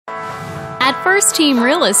First Team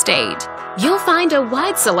Real Estate. You'll find a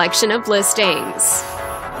wide selection of listings.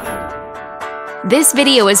 This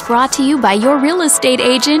video is brought to you by your real estate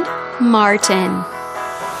agent, Martin.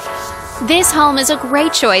 This home is a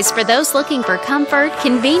great choice for those looking for comfort,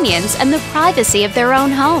 convenience, and the privacy of their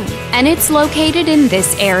own home, and it's located in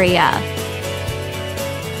this area.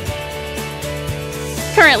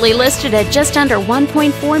 Currently listed at just under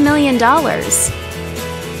 $1.4 million.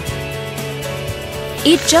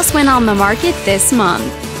 It just went on the market this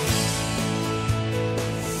month.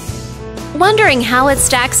 Wondering how it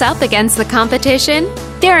stacks up against the competition?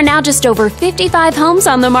 There are now just over 55 homes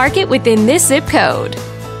on the market within this zip code.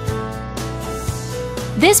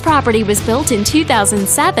 This property was built in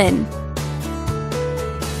 2007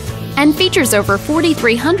 and features over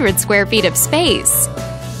 4,300 square feet of space,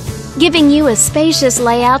 giving you a spacious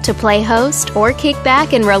layout to play host or kick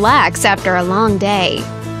back and relax after a long day.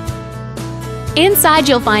 Inside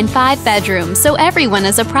you'll find 5 bedrooms, so everyone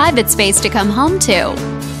has a private space to come home to,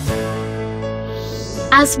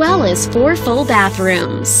 as well as 4 full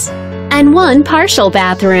bathrooms and 1 partial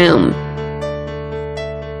bathroom.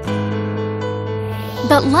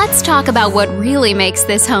 But let's talk about what really makes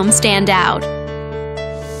this home stand out.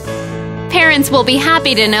 Parents will be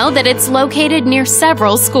happy to know that it's located near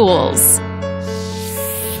several schools.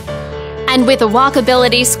 And with a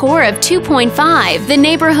walkability score of 2.5, the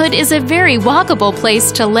neighborhood is a very walkable place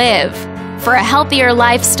to live. For a healthier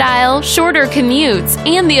lifestyle, shorter commutes,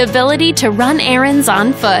 and the ability to run errands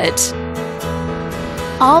on foot.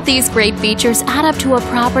 All these great features add up to a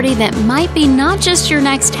property that might be not just your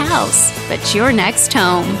next house, but your next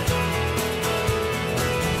home.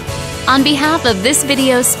 On behalf of this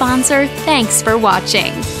video's sponsor, thanks for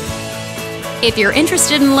watching. If you're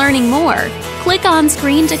interested in learning more, click on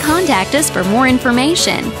screen to contact us for more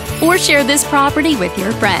information or share this property with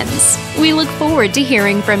your friends. We look forward to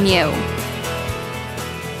hearing from you.